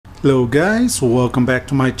Hello guys, welcome back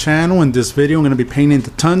to my channel. In this video I'm going to be painting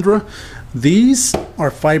the Tundra. These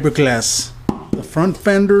are fiberglass, the front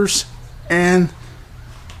fenders and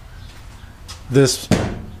this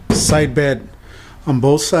side bed on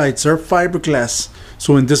both sides are fiberglass.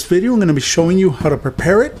 So in this video I'm going to be showing you how to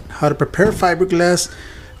prepare it, how to prepare fiberglass,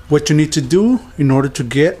 what you need to do in order to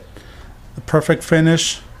get the perfect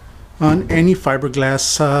finish on any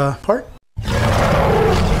fiberglass part.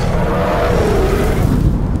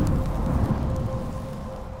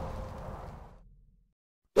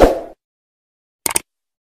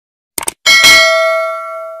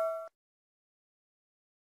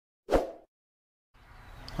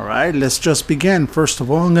 Alright, let's just begin. First of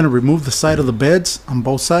all, I'm going to remove the side of the beds on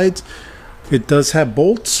both sides. It does have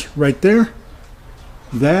bolts right there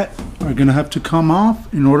that are going to have to come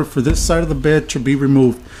off in order for this side of the bed to be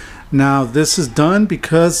removed. Now this is done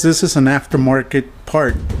because this is an aftermarket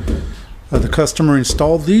part. The customer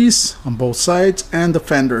installed these on both sides and the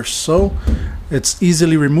fenders, so it's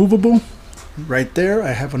easily removable. Right there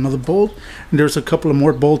I have another bolt, and there's a couple of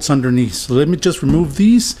more bolts underneath. So let me just remove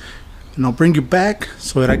these and I'll bring you back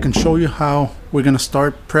so that I can show you how we're going to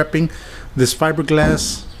start prepping this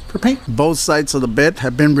fiberglass for paint. Both sides of the bed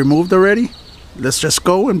have been removed already. Let's just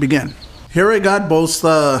go and begin. Here I got both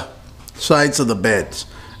sides of the beds.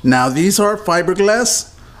 Now these are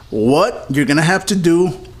fiberglass. What you're going to have to do,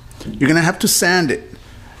 you're going to have to sand it.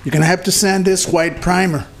 You're going to have to sand this white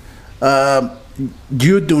primer.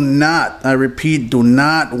 You do not, I repeat, do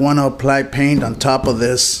not want to apply paint on top of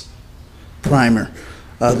this primer.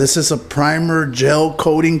 This is a primer gel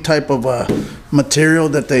coating type of material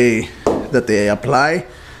that they apply,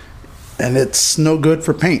 and it's no good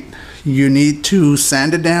for paint. You need to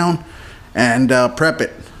sand it down and prep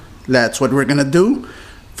it. That's what we're gonna do.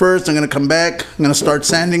 First, I'm gonna come back. I'm gonna start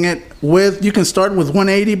sanding it with. You can start with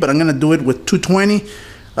 180, but I'm gonna do it with 220.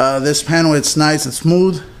 This panel is nice and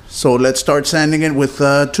smooth, so let's start sanding it with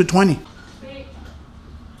 220.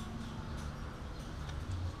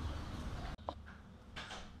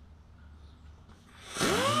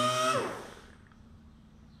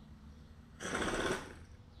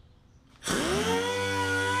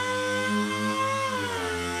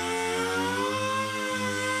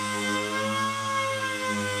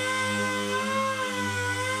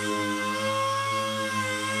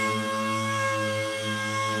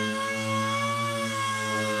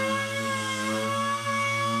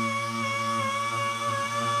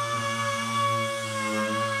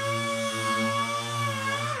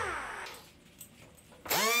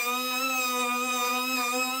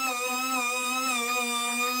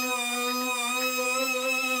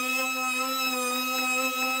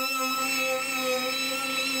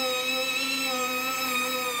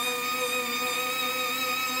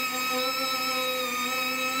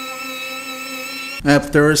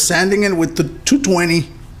 After sanding it with the 220,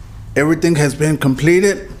 everything has been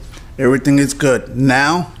completed. Everything is good.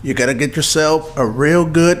 Now you gotta get yourself a real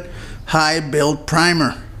good high build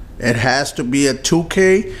primer. It has to be a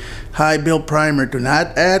 2K high build primer. Do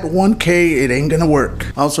not add 1K, it ain't gonna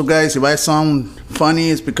work. Also guys, if I sound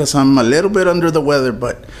funny, it's because I'm a little bit under the weather,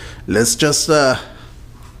 but let's just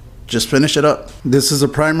finish it up. This is a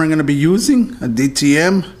primer I'm gonna be using, a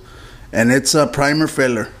DTM, and it's a primer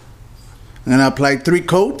filler. I'm going to apply 3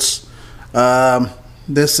 coats.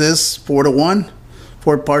 This is 4-to-1.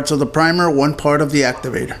 4 parts of the primer, 1 part of the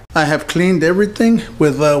activator. I have cleaned everything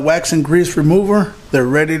with wax and grease remover. They're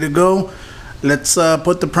ready to go. Let's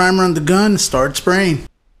put the primer on the gun and start spraying.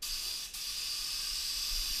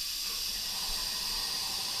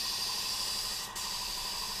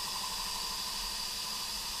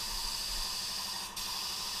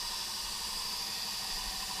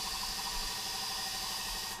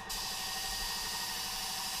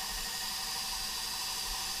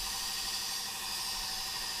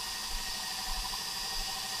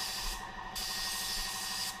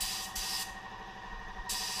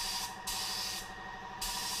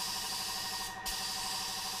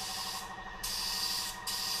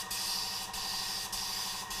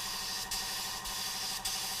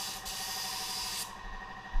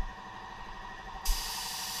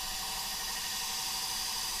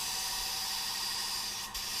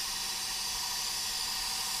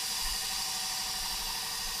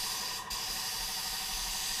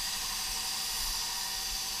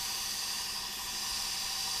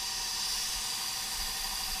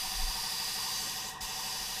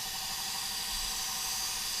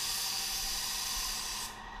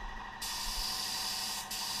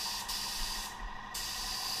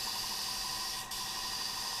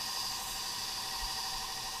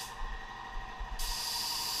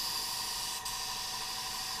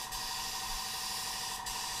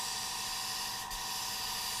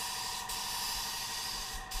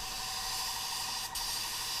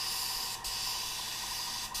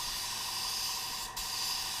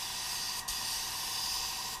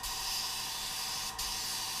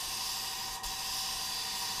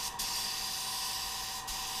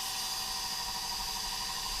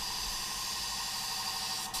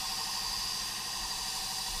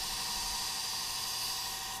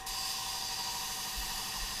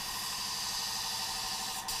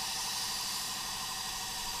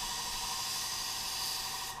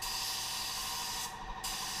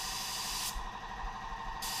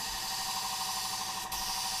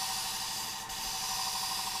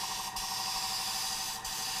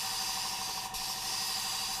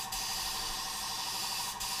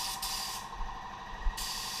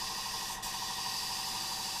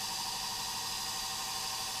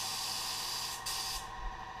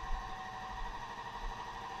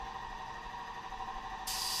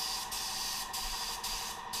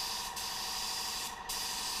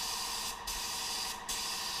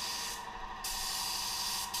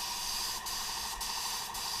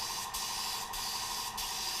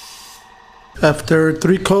 After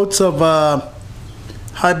 3 coats of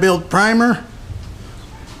high build primer,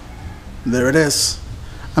 there it is.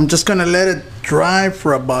 I'm just gonna let it dry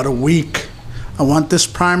for about a week. I want this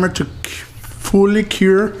primer to fully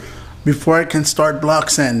cure before I can start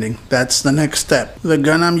block sanding. That's the next step. The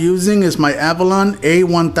gun I'm using is my Avalon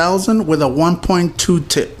A1000 with a 1.2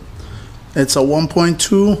 tip. It's a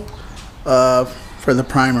 1.2 for the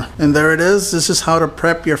primer. And there it is. This is how to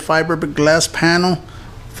prep your fiberglass panel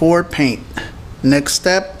for paint. Next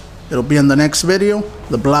step, it'll be in the next video,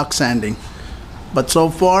 the block sanding. But so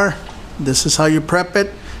far, this is how you prep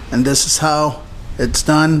it, and this is how it's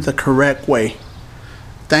done the correct way.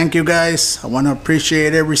 Thank you guys. I want to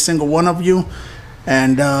appreciate every single one of you,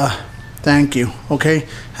 and thank you. Okay,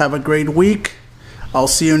 have a great week. I'll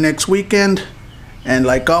see you next weekend, and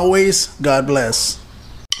like always, God bless.